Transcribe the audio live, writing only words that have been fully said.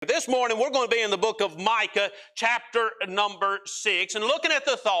this morning we're going to be in the book of Micah, chapter number 6, and looking at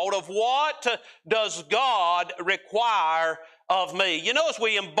the thought of what does God require of me. You know, as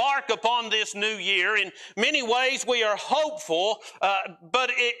we embark upon this new year, in many ways we are hopeful,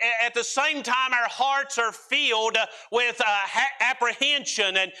 but at the same time our hearts are filled with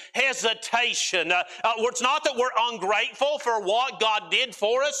apprehension and hesitation. It's not that we're ungrateful for what God did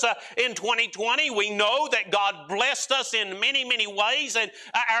for us in 2020. We know that God blessed us in many, many ways, and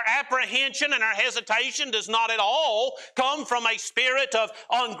our apprehension and our hesitation does not at all come from a spirit of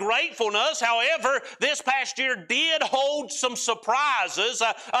ungratefulness. However, this past year did hold some surprises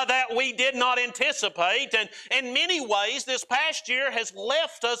that we did not anticipate, and in many ways this past year has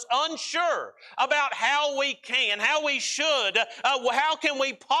left us unsure about how we can, how we should, how can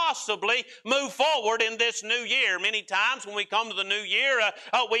we possibly move forward in this new year. Many times when we come to the new year,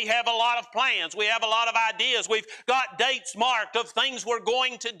 we have a lot of plans, we have a lot of ideas, we've got dates marked of things we're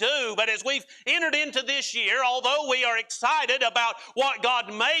going to do, but as we've entered into this year, although we are excited about what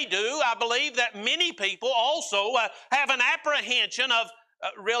God may do, I believe that many people also have an apprehension of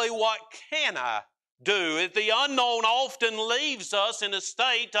really what can I do. The unknown often leaves us in a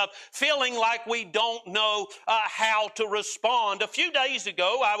state of feeling like we don't know how to respond. A few days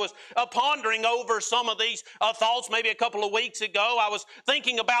ago, I was pondering over some of these thoughts. Maybe a couple of weeks ago, I was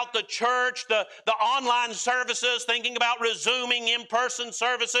thinking about the church, the online services, thinking about resuming in-person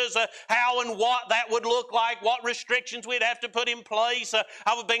services, how and what that would look like, what restrictions we'd have to put in place.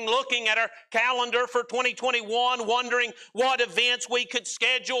 I've been looking at our calendar for 2021, wondering what events we could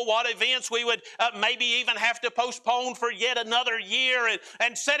schedule, what events we would maybe even have to postpone for yet another year,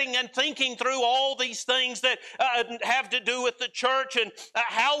 and sitting and thinking through all these things that have to do with the church and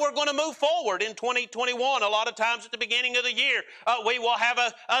how we're going to move forward in 2021. A lot of times at the beginning of the year, we will have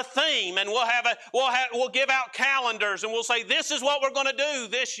a theme, and we'll give out calendars, and we'll say, this is what we're going to do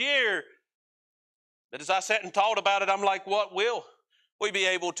this year. But as I sat and thought about it, I'm like, what will we be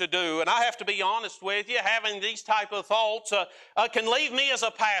able to do? And I have to be honest with you, having these type of thoughts can leave me as a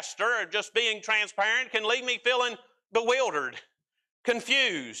pastor, just being transparent, can leave me feeling bewildered,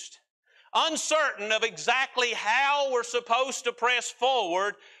 confused, uncertain of exactly how we're supposed to press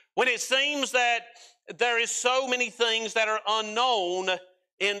forward when it seems that there is so many things that are unknown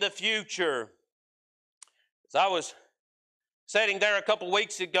in the future. As I was sitting there a couple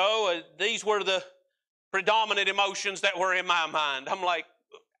weeks ago, these were the predominant emotions that were in my mind. I'm like,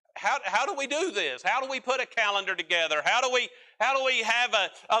 how do we do this? How do we put a calendar together? How do we have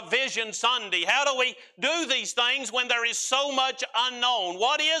a Vision Sunday? How do we do these things when there is so much unknown?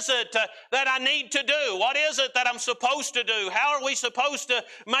 What is it that I need to do? What is it that I'm supposed to do? How are we supposed to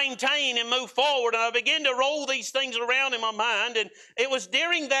maintain and move forward? And I began to roll these things around in my mind, and it was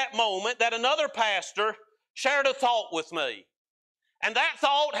during that moment that another pastor shared a thought with me. And that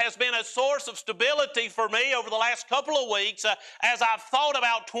thought has been a source of stability for me over the last couple of weeks as I've thought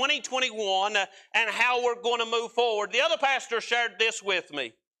about 2021 and how we're going to move forward. The other pastor shared this with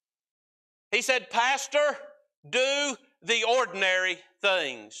me. He said, Pastor, do the ordinary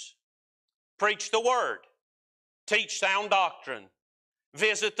things. Preach the word. Teach sound doctrine.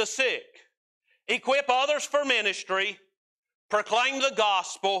 Visit the sick. Equip others for ministry. Proclaim the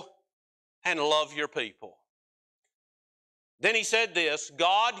gospel. And love your people. Then he said this,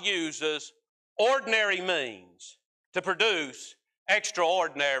 God uses ordinary means to produce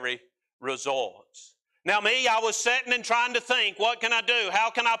extraordinary results. Now me, I was sitting and trying to think, what can I do? How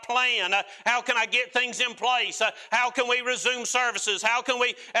can I plan? How can I get things in place? How can we resume services?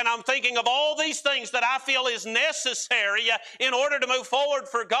 And I'm thinking of all these things that I feel is necessary in order to move forward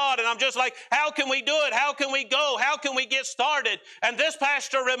for God. And I'm just like, how can we do it? How can we go? How can we get started? And this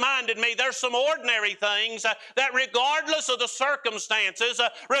pastor reminded me there's some ordinary things that regardless of the circumstances,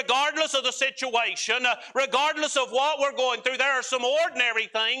 regardless of the situation, regardless of what we're going through, there are some ordinary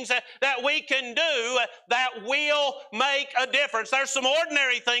things that we can do that will make a difference. There's some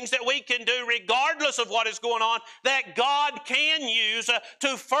ordinary things that we can do regardless of what is going on that God can use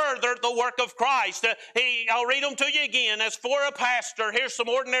to further the work of Christ. I'll read them to you again. As for a pastor, here's some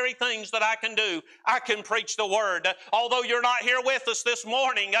ordinary things that I can do. I can preach the word. Although you're not here with us this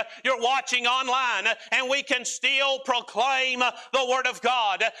morning, you're watching online, and we can still proclaim the word of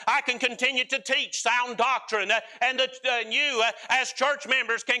God. I can continue to teach sound doctrine, and you as church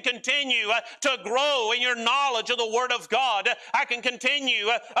members can continue to grow grow in your knowledge of the Word of God. I can continue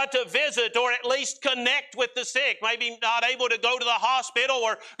to visit or at least connect with the sick. Maybe not able to go to the hospital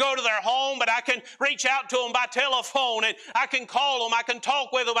or go to their home, but I can reach out to them by telephone, and I can call them, I can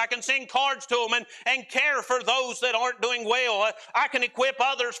talk with them, I can send cards to them and care for those that aren't doing well. I can equip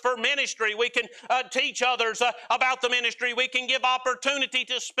others for ministry. We can teach others about the ministry. We can give opportunity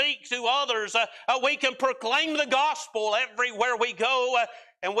to speak to others. We can proclaim the gospel everywhere we go,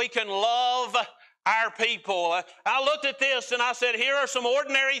 and we can love our people. I looked at this and I said, here are some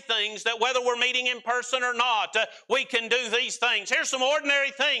ordinary things that whether we're meeting in person or not, we can do these things. Here's some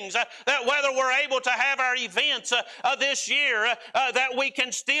ordinary things that whether we're able to have our events this year, that we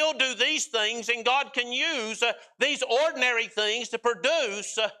can still do these things, and God can use these ordinary things to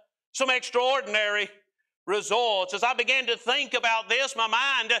produce some extraordinary results. As I began to think about this, my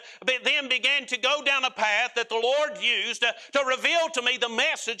mind then began to go down a path that the Lord used to reveal to me the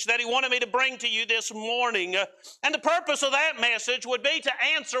message that He wanted me to bring to you this morning. And the purpose of that message would be to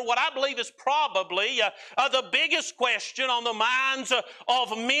answer what I believe is probably the biggest question on the minds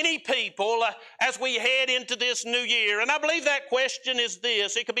of many people as we head into this new year. And I believe that question is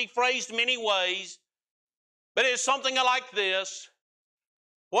this. It could be phrased many ways, but it's something like this: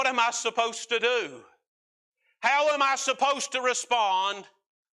 what am I supposed to do? How am I supposed to respond?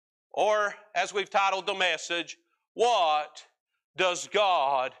 Or, as we've titled the message, what does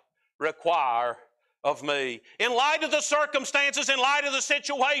God require of me? In light of the circumstances, in light of the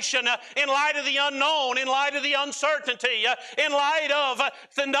situation, in light of the unknown, in light of the uncertainty, in light of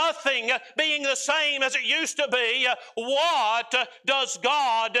the nothing being the same as it used to be, what does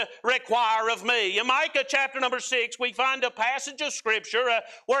God require of me? In Micah chapter number 6, we find a passage of Scripture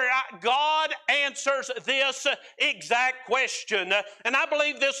where God answers this exact question. And I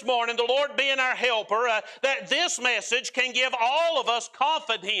believe this morning, the Lord being our helper, that this message can give all of us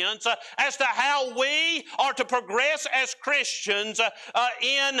confidence as to how we are to progress as Christians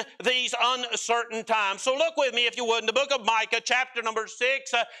in these uncertain times. So look with me, if you would, in the book of Micah, chapter number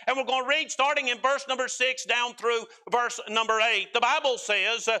 6, and we're going to read starting in verse number 6 down through verse number 8. The Bible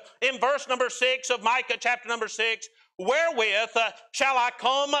says in verse number 6 of Micah, chapter number 6, "Wherewith shall I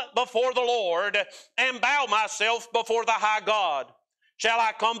come before the Lord and bow myself before the high God? Shall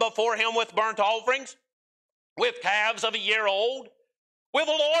I come before Him with burnt offerings, with calves of a year old? Will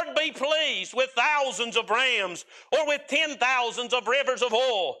the Lord be pleased with thousands of rams, or with 10,000s of rivers of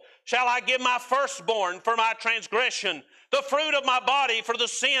oil? Shall I give my firstborn for my transgression, the fruit of my body for the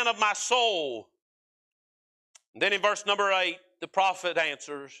sin of my soul?" And then in verse number 8, the prophet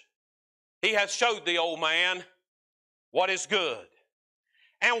answers, "He hath showed thee, O man, what is good.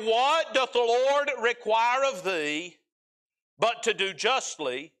 And what doth the Lord require of thee, but to do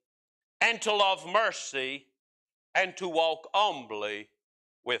justly, and to love mercy, and to walk humbly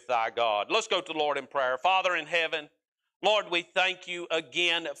with thy God." Let's go to the Lord in prayer. Father in heaven, Lord, we thank you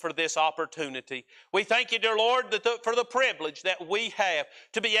again for this opportunity. We thank you, dear Lord, for the privilege that we have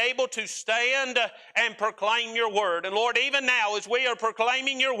to be able to stand and proclaim your word. And Lord, even now as we are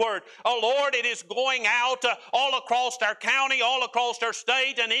proclaiming your word, oh Lord, it is going out all across our county, all across our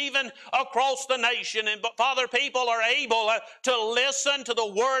state, and even across the nation. And Father, people are able to listen to the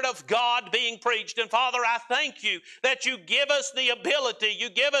word of God being preached. And Father, I thank you that you give us the ability, you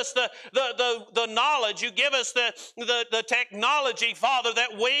give us the knowledge, you give us the technology, Father,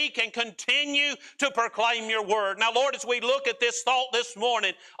 that we can continue to proclaim your word. Now, Lord, as we look at this thought this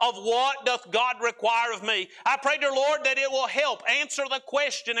morning of what doth God require of me, I pray, dear Lord, that it will help answer the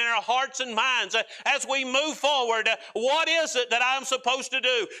question in our hearts and minds as we move forward. What is it that I'm supposed to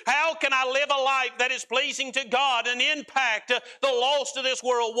do? How can I live a life that is pleasing to God and impact the lost of this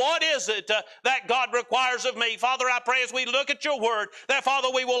world? What is it that God requires of me? Father, I pray as we look at your word that, Father,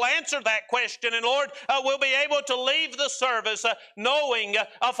 we will answer that question. And Lord, we'll be able to leave the service knowing,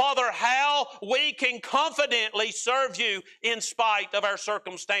 Father, how we can confidently serve you in spite of our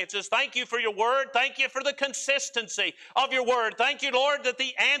circumstances. Thank you for your word. Thank you for the consistency of your word. Thank you, Lord, that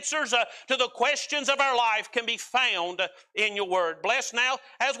the answers to the questions of our life can be found in your word. Bless now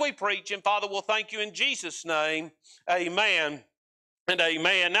as we preach, and Father, we'll thank you in Jesus' name. Amen. And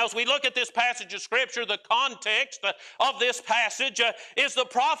amen. Now, as we look at this passage of Scripture, the context of this passage is the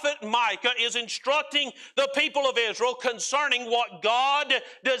prophet Micah is instructing the people of Israel concerning what God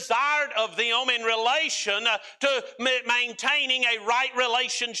desired of them in relation to maintaining a right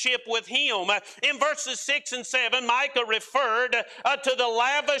relationship with Him. In verses 6 and 7, Micah referred to the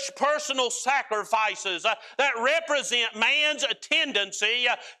lavish personal sacrifices that represent man's tendency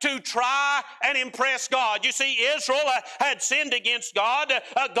to try and impress God. You see, Israel had sinned against God. God.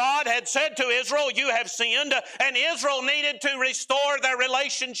 God had said to Israel, you have sinned, and Israel needed to restore their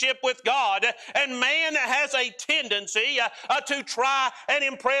relationship with God. And man has a tendency to try and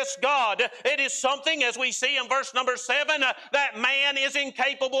impress God. It is something, as we see in verse number 7, that man is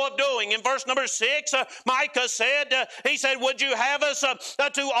incapable of doing. In verse number 6, Micah said, he said, would you have us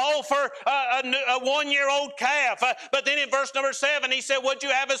to offer a one-year-old calf? But then in verse number 7, he said, would you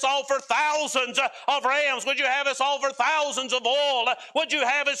have us offer thousands of rams? Would you have us offer thousands of oil? Would you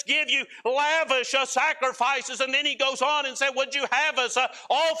have us give you lavish sacrifices? And then he goes on and said, would you have us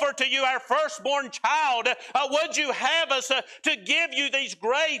offer to you our firstborn child? Would you have us to give you these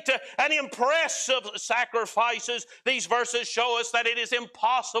great and impressive sacrifices? These verses show us that it is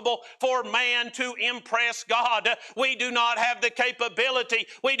impossible for man to impress God. We do not have the capability.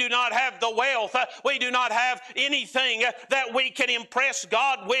 We do not have the wealth. We do not have anything that we can impress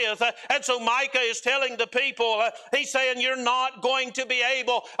God with. And so Micah is telling the people, he's saying, you're not going to be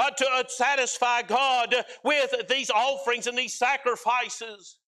able to satisfy God with these offerings and these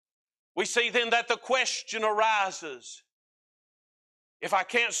sacrifices. We see then that the question arises, if I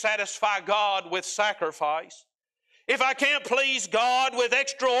can't satisfy God with sacrifice, if I can't please God with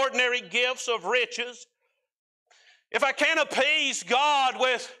extraordinary gifts of riches, if I can't appease God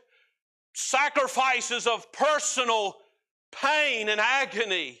with sacrifices of personal pain and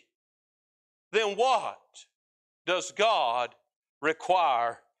agony, then what does God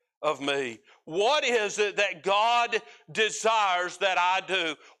require of me? What is it that God desires that I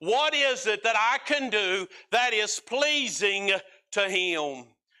do? What is it that I can do that is pleasing to Him?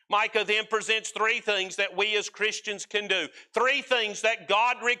 Micah then presents three things that we as Christians can do. Three things that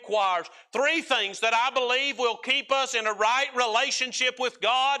God requires. Three things that I believe will keep us in a right relationship with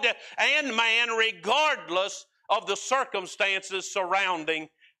God and man regardless of the circumstances surrounding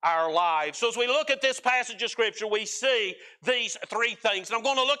our lives. So as we look at this passage of Scripture, we see these three things. And I'm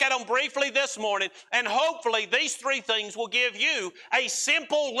going to look at them briefly this morning, and hopefully these three things will give you a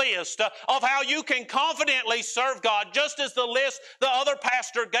simple list of how you can confidently serve God, just as the list the other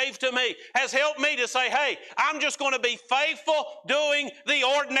pastor gave to me has helped me to say, hey, I'm just going to be faithful doing the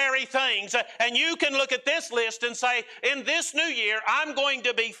ordinary things. And you can look at this list and say, in this new year, I'm going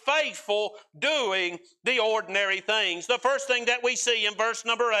to be faithful doing the ordinary things. The first thing that we see in verse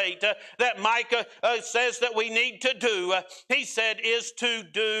number 8 that Micah says that we need to do, he said, is to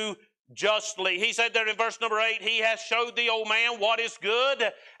do justly. He said there in verse number 8, He has showed thee, O man, what is good,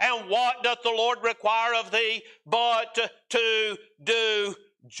 and what doth the Lord require of thee, but to do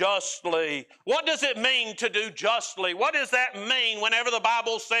justly. What does it mean to do justly? What does that mean whenever the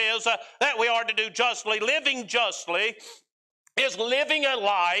Bible says that we are to do justly? Living justly is living a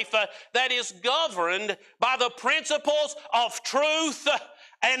life that is governed by the principles of truth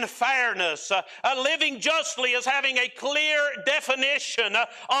and fairness. Living justly is having a clear definition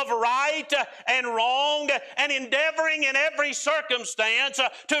of right and wrong, and endeavoring in every circumstance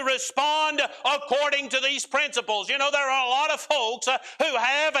to respond according to these principles. You know, there are a lot of folks who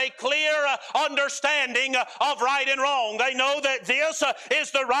have a clear understanding of right and wrong. They know that this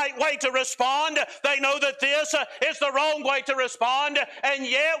is the right way to respond. They know that this is the wrong way to respond, and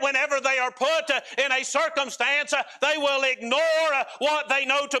yet whenever they are put in a circumstance, they will ignore what they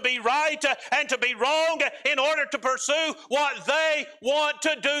know to be right and to be wrong in order to pursue what they want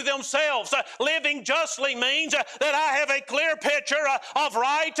to do themselves. Living justly means that I have a clear picture of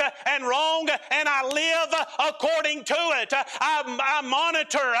right and wrong, and I live according to it. I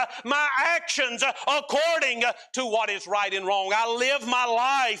monitor my actions according to what is right and wrong. I live my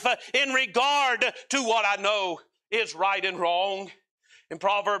life in regard to what I know is right and wrong. In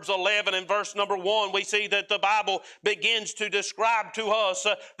Proverbs 11 and verse number 1, we see that the Bible begins to describe to us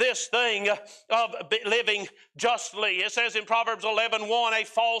this thing of living justly. It says in Proverbs 11:1, a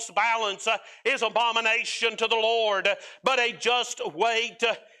false balance is abomination to the Lord, but a just weight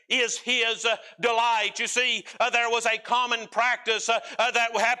is His delight. You see, there was a common practice that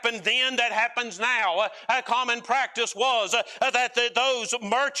happened then that happens now. A common practice was that those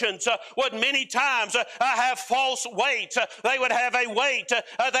merchants would many times have false weights. They would have a weight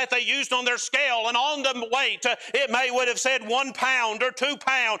that they used on their scale, and on the weight it would have said 1 pound or 2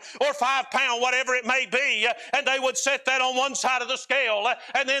 pound or 5 pound, whatever it may be, and they would set that on one side of the scale,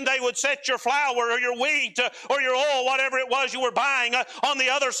 and then they would set your flour or your wheat or your oil, whatever it was you were buying, on the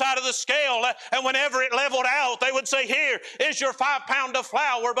other side side of the scale, and whenever it leveled out, they would say, here is your 5 pound of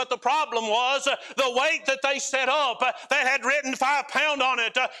flour. But the problem was the weight that they set up that had written 5 pound on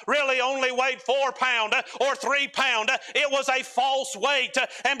it really only weighed 4 pound or 3 pound. It was a false weight,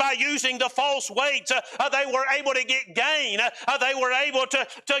 and by using the false weight, they were able to get gain. They were able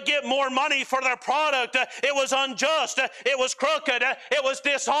to get more money for their product. It was unjust. It was crooked. It was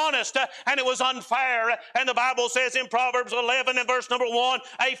dishonest, and it was unfair. And the Bible says in Proverbs 11 and verse number 1,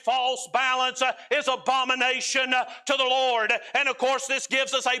 a false balance is abomination to the Lord. And of course, this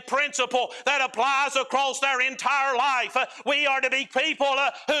gives us a principle that applies across our entire life. We are to be people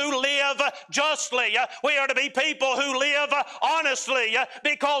who live justly. We are to be people who live honestly,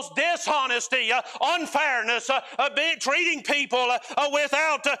 because dishonesty, unfairness, treating people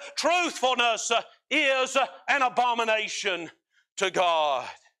without truthfulness is an abomination to God.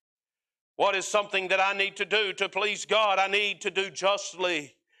 What is something that I need to do to please God? I need to do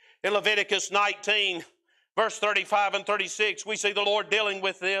justly. In Leviticus 19, verse 35 and 36, we see the Lord dealing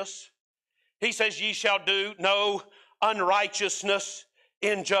with this. He says, ye shall do no unrighteousness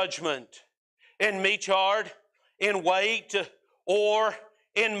in judgment, in meat-yard, in weight, or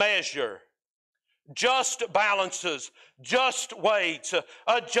in measure. Just balances, just weights,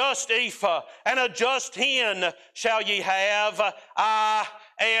 a just ephah, and a just hin shall ye have. I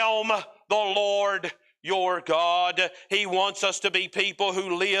am the Lord your God. He wants us to be people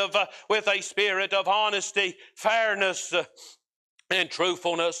who live with a spirit of honesty, fairness, and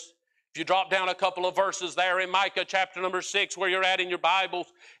truthfulness. If you drop down a couple of verses there in Micah chapter number 6 where you're at in your Bibles,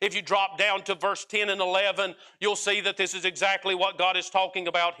 if you drop down to verse 10 and 11, you'll see that this is exactly what God is talking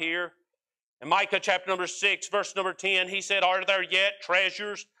about here. In Micah chapter number 6, verse number 10, he said, are there yet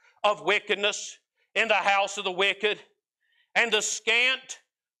treasures of wickedness in the house of the wicked? And the scant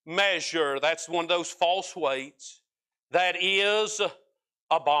measure, that's one of those false weights, that is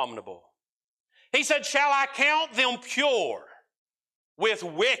abominable. He said, shall I count them pure with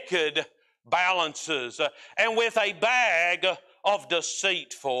wicked balances and with a bag of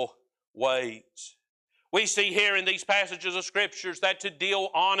deceitful weights? We see here in these passages of Scriptures that to deal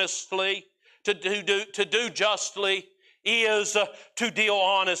honestly, to do justly, is to deal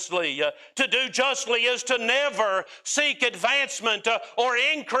honestly. To do justly is to never seek advancement or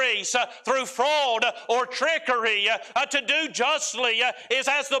increase through fraud or trickery. To do justly is,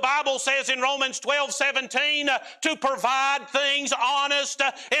 as the Bible says in Romans 12:17, to provide things honest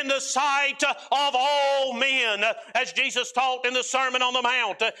in the sight of all men. As Jesus taught in the Sermon on the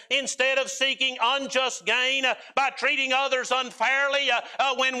Mount, instead of seeking unjust gain by treating others unfairly,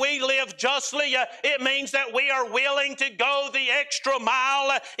 when we live justly, it means that we are willing to go the extra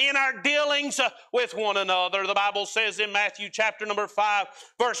mile in our dealings with one another. The Bible says in Matthew chapter number 5,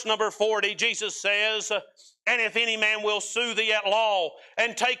 verse number 40, Jesus says, and if any man will sue thee at law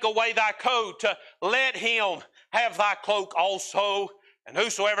and take away thy coat, let him have thy cloak also. And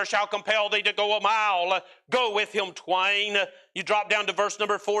whosoever shall compel thee to go a mile, go with him twain. You drop down to verse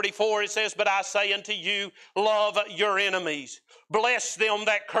number 44, it says, but I say unto you, love your enemies. Bless them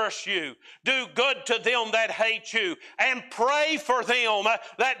that curse you. Do good to them that hate you. And pray for them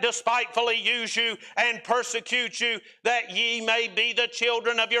that despitefully use you and persecute you, that ye may be the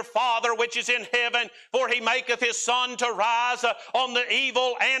children of your Father which is in heaven. For he maketh his sun to rise on the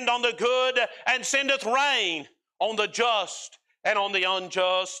evil and on the good, and sendeth rain on the just and on the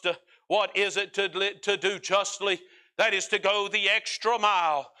unjust. What is it to do justly? That is to go the extra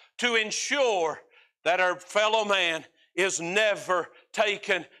mile to ensure that our fellow man is never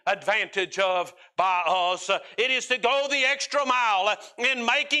taken advantage of by us. It is to go the extra mile in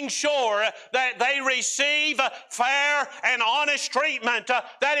making sure that they receive fair and honest treatment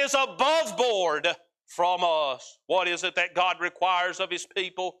that is above board from us. What is it that God requires of His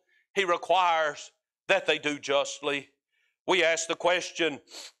people? He requires that they do justly. We ask the question,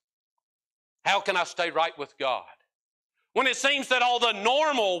 how can I stay right with God? When it seems that all the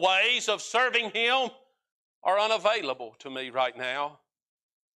normal ways of serving Him are unavailable to me right now.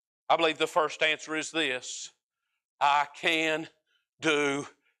 I believe the first answer is this: I can do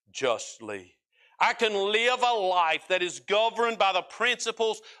justly. I can live a life that is governed by the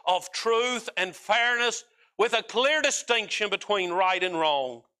principles of truth and fairness with a clear distinction between right and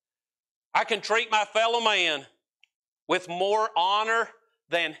wrong. I can treat my fellow man with more honor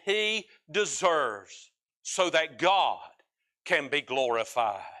than he deserves so that God can be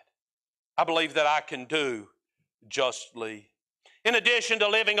glorified. I believe that I can do justly. In addition to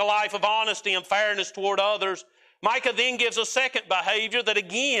living a life of honesty and fairness toward others, Micah then gives a second behavior that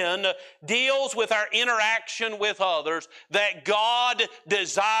again deals with our interaction with others that God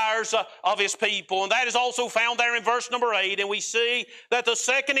desires of His people. And that is also found there in verse number 8. And we see that the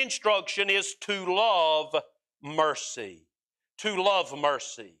second instruction is to love mercy. To love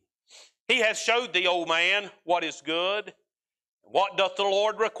mercy. He hath showed thee, O man, what is good. What doth the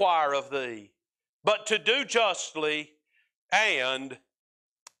Lord require of thee? But to do justly and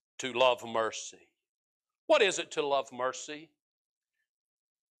to love mercy. What is it to love mercy?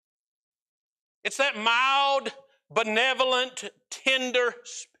 It's that mild, benevolent, tender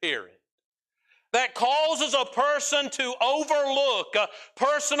spirit that causes a person to overlook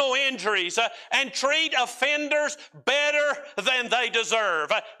personal injuries and treat offenders better than they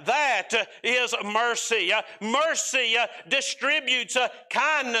deserve. That is mercy. Mercy distributes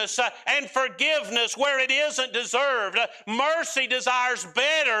kindness and forgiveness where it isn't deserved. Mercy desires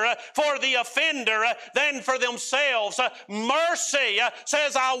better for the offender than for themselves. Mercy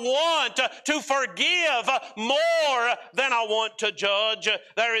says, I want to forgive more than I want to judge.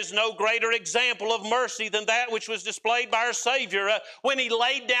 There is no greater example of mercy than that which was displayed by our Savior when He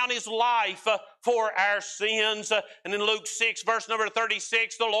laid down His life for our sins. And in Luke 6, verse number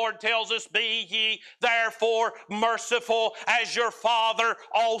 36, the Lord tells us, be ye therefore merciful as your Father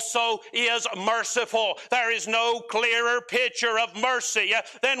also is merciful. There is no clearer picture of mercy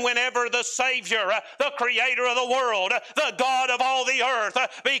than whenever the Savior, the Creator of the world, the God of all the earth,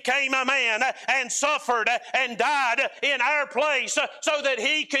 became a man and suffered and died in our place so that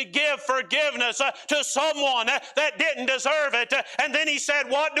He could give forgiveness to someone that didn't deserve it. And then He said,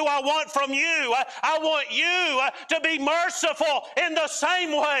 what do I want from you? I want you to be merciful in the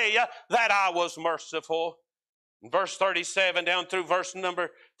same way that I was merciful. In verse 37 down through verse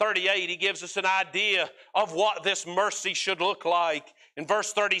number 38, he gives us an idea of what this mercy should look like. In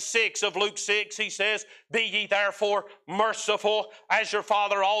verse 36 of Luke 6, he says, be ye therefore merciful as your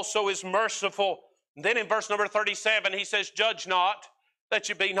Father also is merciful. And then in verse number 37, he says, judge not, that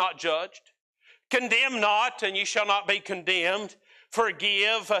ye be not judged. Condemn not, and ye shall not be condemned.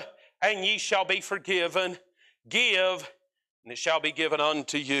 Forgive, and ye shall be forgiven. Give, and it shall be given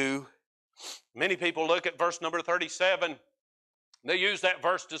unto you. Many people look at verse number 37. They use that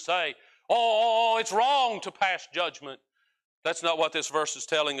verse to say, oh, it's wrong to pass judgment. That's not what this verse is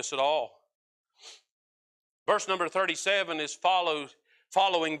telling us at all. Verse number 37 is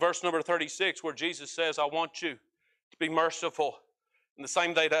following verse number 36, where Jesus says, I want you to be merciful in the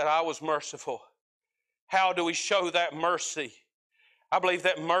same way that I was merciful. How do we show that mercy? I believe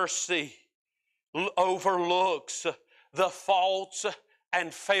that mercy overlooks the faults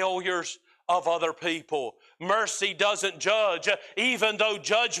and failures of other people. Mercy doesn't judge, even though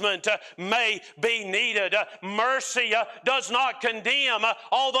judgment may be needed. Mercy does not condemn,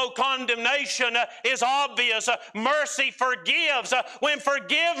 although condemnation is obvious. Mercy forgives when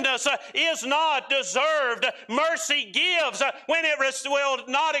forgiveness is not deserved. Mercy gives when it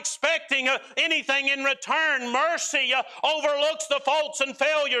not expecting anything in return. Mercy overlooks the faults and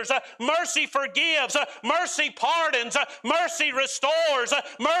failures. Mercy forgives. Mercy pardons. Mercy restores.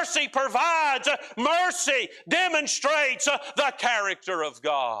 Mercy provides. Mercy demonstrates the character of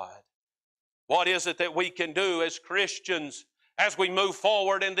God. What is it that we can do as Christians as we move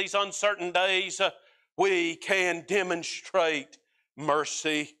forward in these uncertain days? We can demonstrate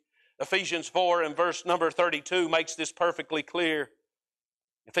mercy. Ephesians 4 and verse number 32 makes this perfectly clear.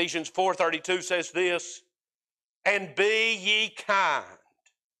 Ephesians 4:32 says this, and be ye kind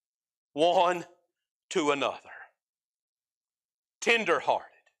one to another, tender-hearted.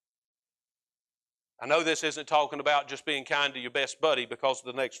 I know this isn't talking about just being kind to your best buddy because of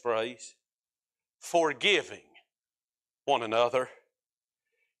the next phrase. Forgiving one another,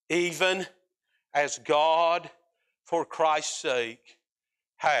 even as God, for Christ's sake,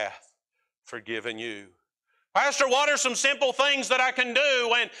 hath forgiven you. Pastor, what are some simple things that I can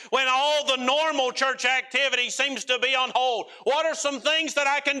do when all the normal church activity seems to be on hold? What are some things that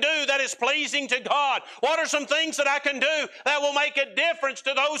I can do that is pleasing to God? What are some things that I can do that will make a difference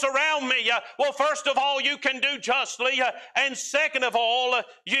to those around me? Well, first of all, you can do justly. And second of all,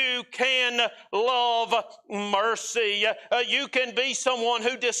 you can love mercy. You can be someone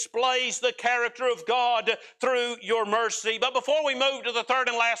who displays the character of God through your mercy. But before we move to the third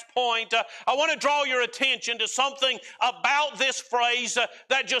and last point, I want to draw your attention to something about this phrase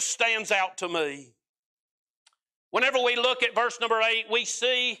that just stands out to me. Whenever we look at verse number 8, we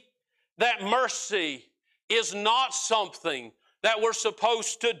see that mercy is not something that we're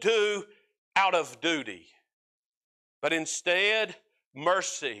supposed to do out of duty, but instead,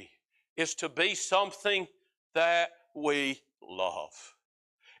 mercy is to be something that we love.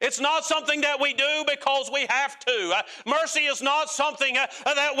 It's not something that we do because we have to. Mercy is not something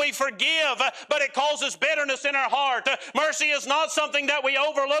that we forgive, but it causes bitterness in our heart. Mercy is not something that we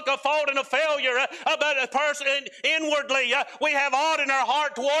overlook a fault and a failure, but a person inwardly we have aught in our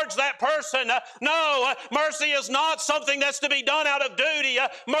heart towards that person. No, mercy is not something that's to be done out of duty.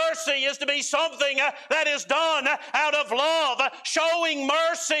 Mercy is to be something that is done out of love. Showing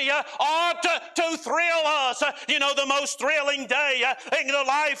mercy ought to thrill us. You know, the most thrilling day in the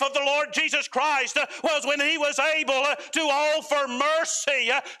life of the Lord Jesus Christ was when He was able to offer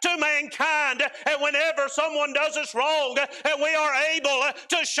mercy to mankind. And whenever someone does us wrong and we are able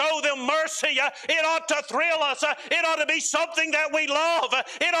to show them mercy, it ought to thrill us. It ought to be something that we love.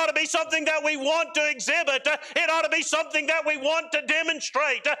 It ought to be something that we want to exhibit. It ought to be something that we want to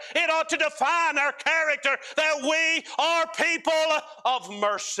demonstrate. It ought to define our character, that we are people of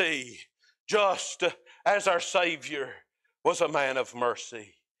mercy, just as our Savior was a man of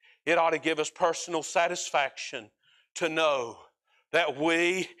mercy. It ought to give us personal satisfaction to know that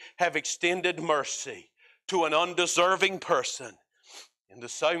we have extended mercy to an undeserving person in the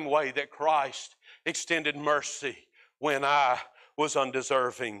same way that Christ extended mercy when I was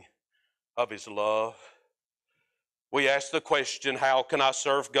undeserving of His love. We ask the question, how can I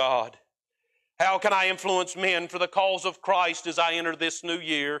serve God? How can I influence men for the cause of Christ as I enter this new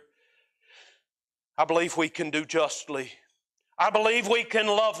year? I believe we can do justly. I believe we can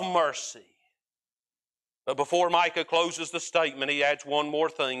love mercy. But before Micah closes the statement, he adds one more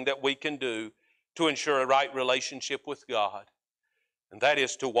thing that we can do to ensure a right relationship with God, and that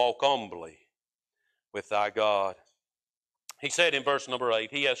is to walk humbly with thy God. He said in verse number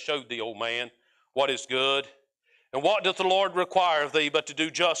 8, He has showed thee, O man, what is good, and what doth the Lord require of thee but to do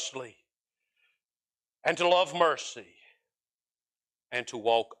justly, and to love mercy, and to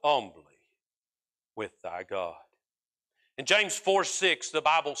walk humbly with thy God. In James 4:6, the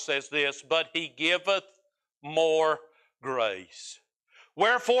Bible says this, But He giveth more grace.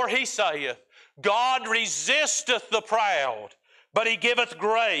 Wherefore He saith, God resisteth the proud, but He giveth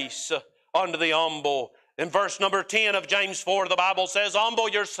grace unto the humble. In verse number 10 of James 4, the Bible says, Humble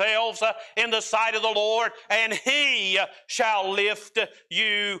yourselves in the sight of the Lord, and He shall lift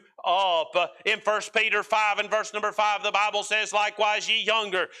you up. In 1 Peter 5 and verse number 5, the Bible says, Likewise, ye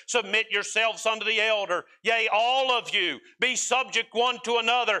younger, submit yourselves unto the elder. Yea, all of you, be subject one to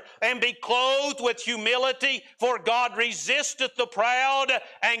another, and be clothed with humility, for God resisteth the proud,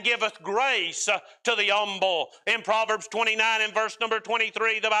 and giveth grace to the humble. In Proverbs 29 and verse number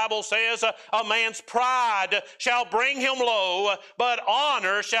 23, the Bible says, A man's pride shall bring him low, but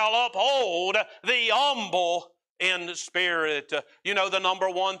honor shall uphold the humble in the spirit. You know, the number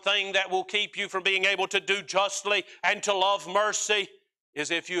one thing that will keep you from being able to do justly and to love mercy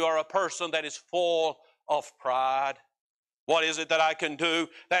is if you are a person that is full of pride. What is it that I can do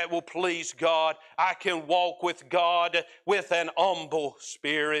that will please God? I can walk with God with an humble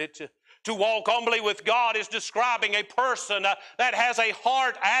spirit. To walk humbly with God is describing a person that has a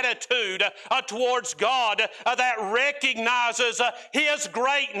heart attitude towards God that recognizes His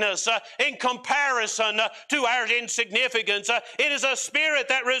greatness in comparison to our insignificance. It is a spirit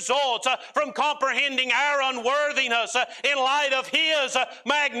that results from comprehending our unworthiness in light of His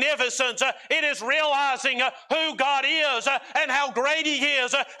magnificence. It is realizing who God is and how great He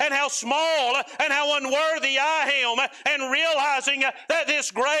is and how small and how unworthy I am, and realizing that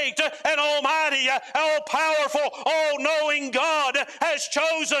this great and almighty, all-powerful, all-knowing God has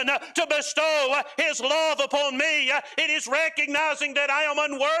chosen to bestow His love upon me. It is recognizing that I am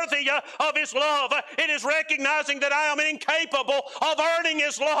unworthy of His love. It is recognizing that I am incapable of earning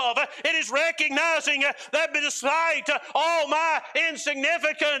His love. It is recognizing that despite all my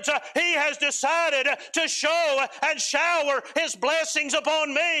insignificance, He has decided to show and shower His blessings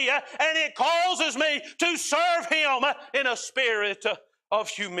upon me, and it causes me to serve Him in a spirit of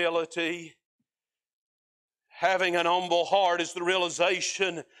humility. Having an humble heart is the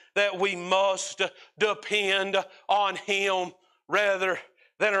realization that we must depend on Him rather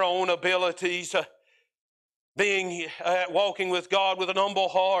than our own abilities. Walking with God with an humble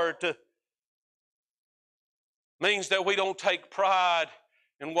heart means that we don't take pride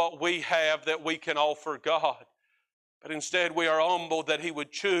in what we have that we can offer God, but instead we are humbled that He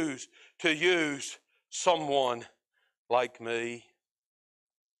would choose to use someone like me.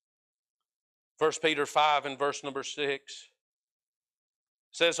 1 Peter 5 and verse number 6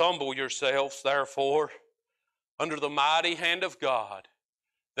 says, Humble yourselves, therefore, under the mighty hand of God,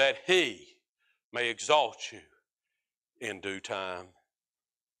 that He may exalt you in due time.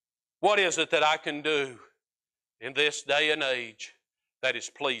 What is it that I can do in this day and age that is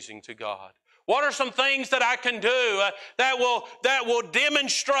pleasing to God? What are some things that I can do that will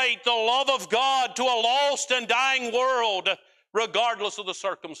demonstrate the love of God to a lost and dying world, regardless of the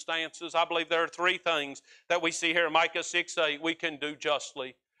circumstances? I believe there are three things that we see here in Micah 6:8. We can do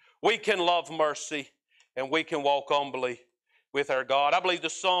justly, we can love mercy, and we can walk humbly with our God. I believe the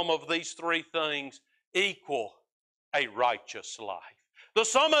sum of these three things equal a righteous life. The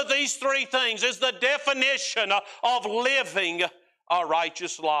sum of these three things is the definition of living a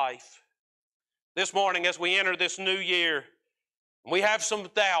righteous life. This morning, as we enter this new year, we have some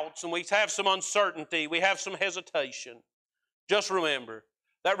doubts and we have some uncertainty, we have some hesitation. Just remember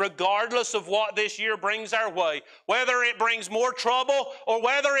that regardless of what this year brings our way, whether it brings more trouble or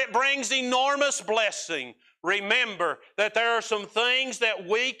whether it brings enormous blessing, remember that there are some things that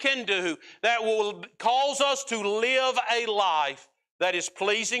we can do that will cause us to live a life that is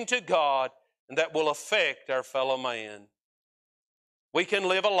pleasing to God and that will affect our fellow man. We can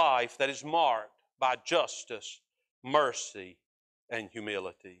live a life that is marked by justice, mercy, and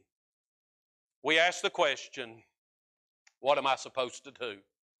humility. We ask the question, what am I supposed to do?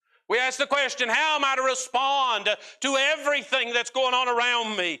 We ask the question, how am I to respond to everything that's going on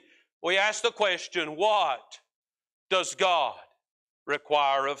around me? We ask the question, what does God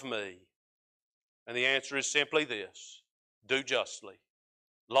require of me? And the answer is simply this: do justly,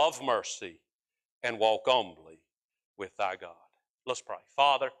 love mercy, and walk humbly with thy God. Let's pray.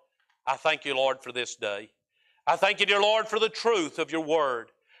 Father, I thank you, Lord, for this day. I thank you, dear Lord, for the truth of your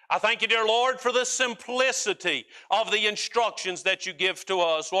word. I thank you, dear Lord, for the simplicity of the instructions that you give to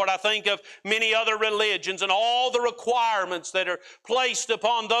us. Lord, I think of many other religions and all the requirements that are placed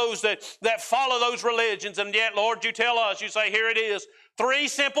upon those that follow those religions. And yet, Lord, you tell us, you say, here it is. Three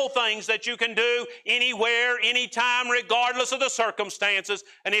simple things that you can do anywhere, anytime, regardless of the circumstances.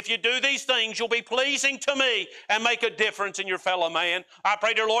 And if you do these things, you'll be pleasing to me and make a difference in your fellow man. I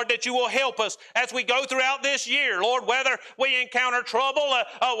pray, dear Lord, that you will help us as we go throughout this year. Lord, whether we encounter trouble,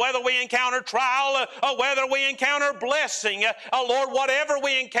 whether we encounter trial, whether we encounter blessing, Lord, whatever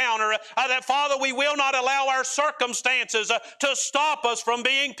we encounter, that, Father, we will not allow our circumstances to stop us from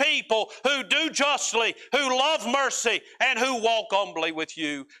being people who do justly, who love mercy, and who walk humbly with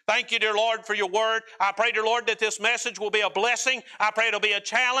you. Thank you, dear Lord, for your word. I pray, dear Lord, that this message will be a blessing. I pray it'll be a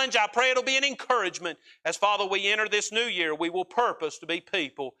challenge. I pray it'll be an encouragement. As, Father, we enter this new year, we will purpose to be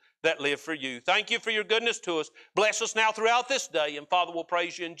people that live for you. Thank you for your goodness to us. Bless us now throughout this day. And, Father, we'll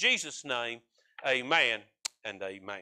praise you in Jesus' name. Amen and amen.